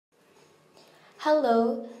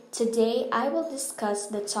Hello, today I will discuss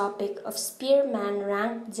the topic of Spearman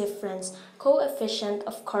rank difference coefficient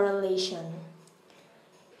of correlation.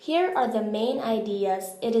 Here are the main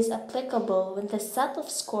ideas it is applicable when the set of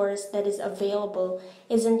scores that is available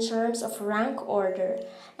is in terms of rank order,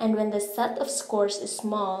 and when the set of scores is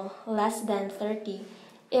small, less than 30,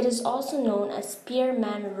 it is also known as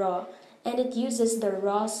Spearman raw, and it uses the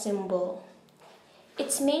raw symbol.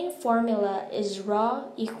 Its main formula is raw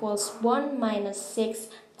equals 1 minus 6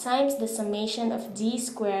 times the summation of d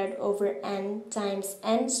squared over n times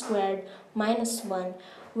n squared minus 1,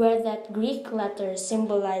 where that Greek letter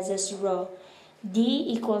symbolizes raw. D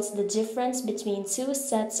equals the difference between two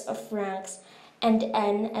sets of ranks and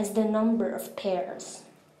n as the number of pairs.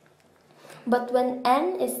 But when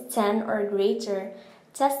n is 10 or greater,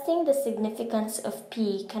 testing the significance of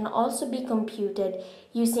p can also be computed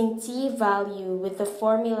using t value with the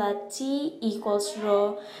formula t equals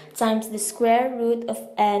rho times the square root of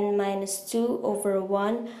n minus 2 over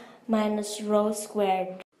 1 minus rho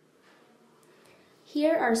squared.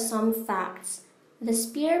 Here are some facts. The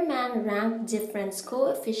Spearman rank difference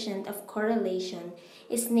coefficient of correlation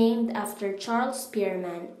is named after Charles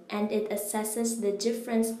Spearman, and it assesses the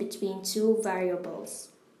difference between two variables.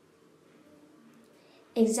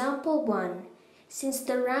 Example 1. Since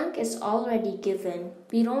the rank is already given,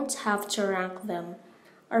 we don't have to rank them.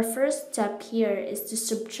 Our first step here is to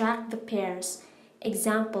subtract the pairs.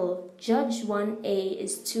 Example, Judge 1A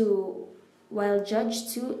is 2, while Judge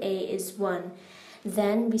 2A is 1.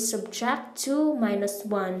 Then we subtract 2 minus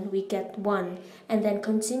 1, we get 1, and then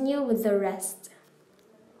continue with the rest.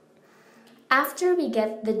 After we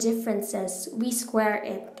get the differences, we square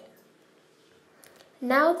it.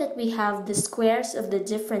 Now that we have the squares of the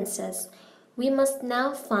differences, we must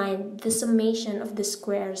now find the summation of the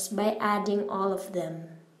squares by adding all of them.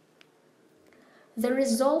 The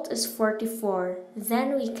result is 44.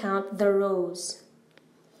 Then we count the rows.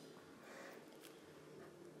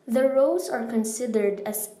 The rows are considered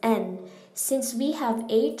as n. Since we have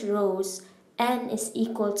 8 rows, n is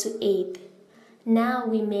equal to 8. Now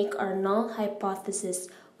we make our null hypothesis,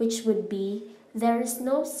 which would be there is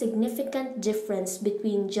no significant difference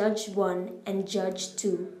between Judge 1 and Judge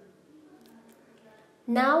 2.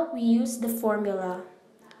 Now we use the formula.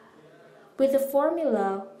 With the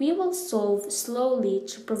formula, we will solve slowly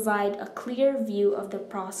to provide a clear view of the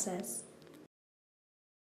process.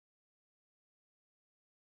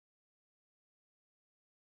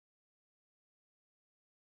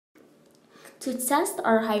 To test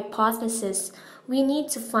our hypothesis, we need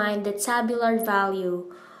to find the tabular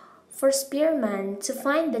value. For Spearman, to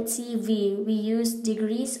find the TV, we use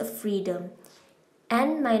degrees of freedom,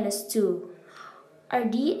 n minus 2. Our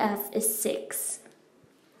df is 6.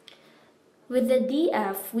 With the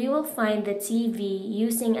df, we will find the TV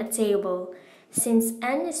using a table. Since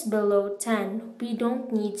n is below 10, we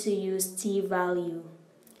don't need to use t value.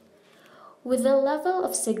 With the level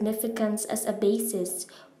of significance as a basis,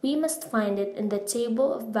 we must find it in the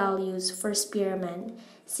table of values for Spearman.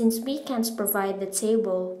 Since we can't provide the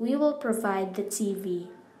table, we will provide the TV.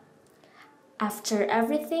 After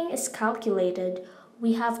everything is calculated,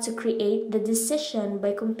 we have to create the decision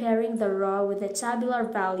by comparing the raw with the tabular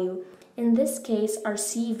value. In this case, our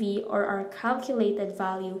CV, or our calculated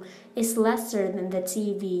value, is lesser than the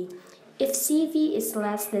TV. If CV is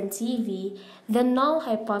less than TV, the null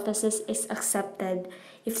hypothesis is accepted.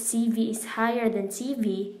 If CV is higher than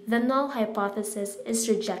TV, the null hypothesis is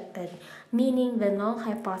rejected, meaning the null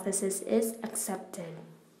hypothesis is accepted.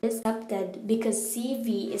 Because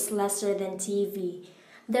CV is lesser than TV.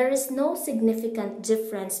 There is no significant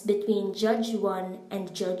difference between Judge 1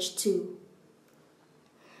 and Judge 2.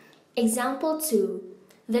 Example 2.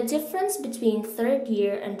 The difference between third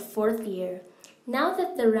year and fourth year. Now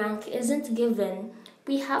that the rank isn't given,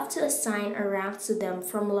 we have to assign a rank to them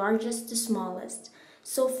from largest to smallest.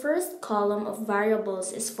 So first column of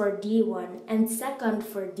variables is for D1 and second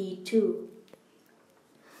for D2.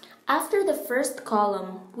 After the first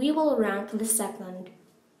column, we will rank the second.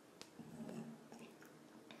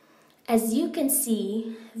 As you can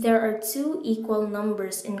see, there are two equal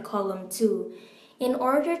numbers in column 2. In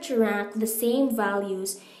order to rank the same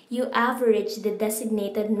values, you average the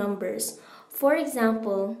designated numbers. For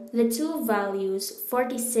example, the two values,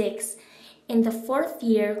 46, in the fourth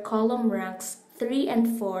year column ranks 3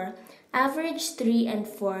 and 4, average 3 and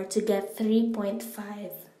 4 to get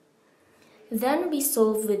 3.5. Then we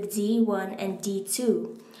solve with D1 and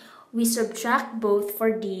D2. We subtract both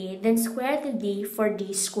for D, then square the D for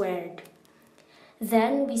D squared.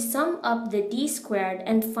 Then we sum up the D squared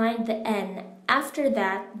and find the N. After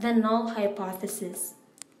that, the null hypothesis.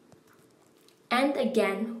 And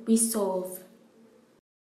again, we solve.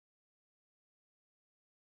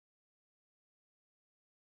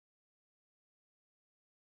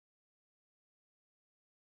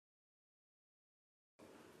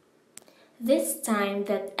 This time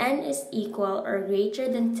that n is equal or greater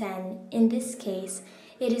than 10, in this case,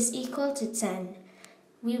 it is equal to 10.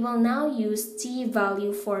 We will now use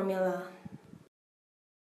t-value formula.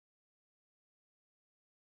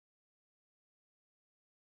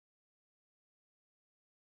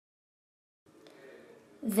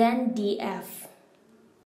 Then df.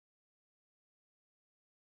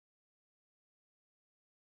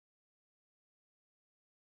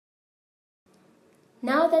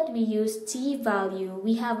 Now that we use t-value,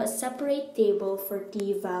 we have a separate table for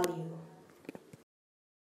t-value.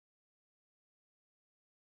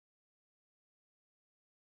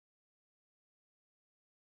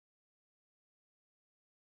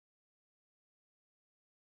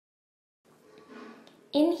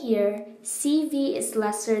 In here, CV is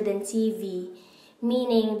lesser than TV,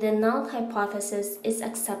 meaning the null hypothesis is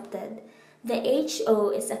accepted. The HO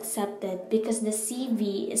is accepted because the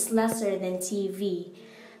CV is lesser than TV.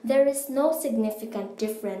 There is no significant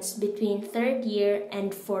difference between third year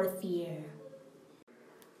and fourth year.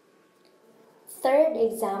 Third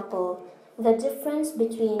example, the difference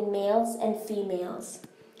between males and females.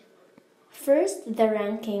 First, the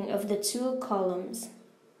ranking of the two columns.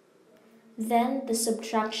 Then the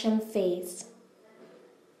subtraction phase.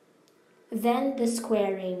 Then the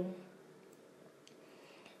squaring.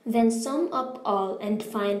 Then sum up all and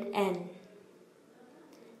find n.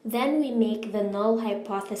 Then we make the null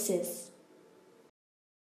hypothesis.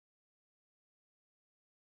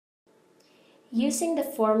 Using the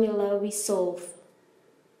formula, we solve.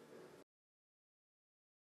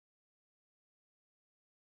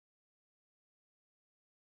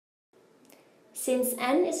 Since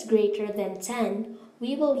n is greater than 10,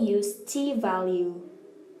 we will use t-value.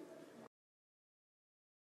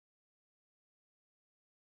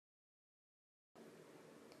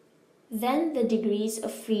 Then the degrees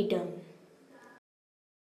of freedom.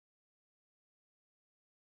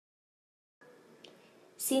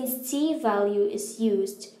 Since t-value is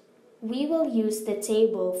used, we will use the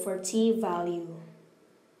table for t-value.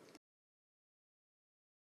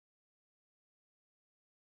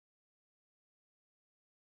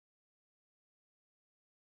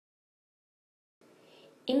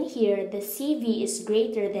 In here, the CV is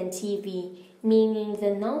greater than TV, meaning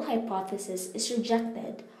the null hypothesis is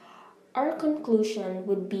rejected. Our conclusion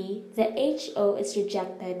would be the HO is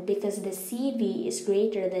rejected because the CV is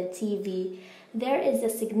greater than TV. There is a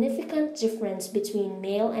significant difference between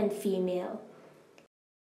male and female.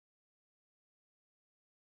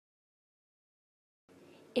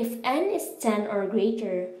 If n is 10 or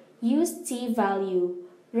greater, use t-value.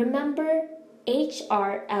 Remember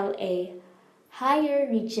HRLA. Higher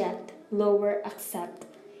reject, lower accept.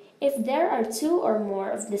 If there are two or more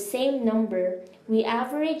of the same number, we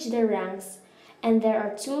average the ranks, and there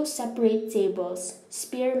are two separate tables,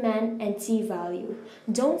 Spearman and t-value.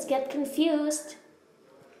 Don't get confused.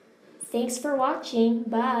 Thanks for watching.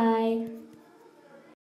 Bye.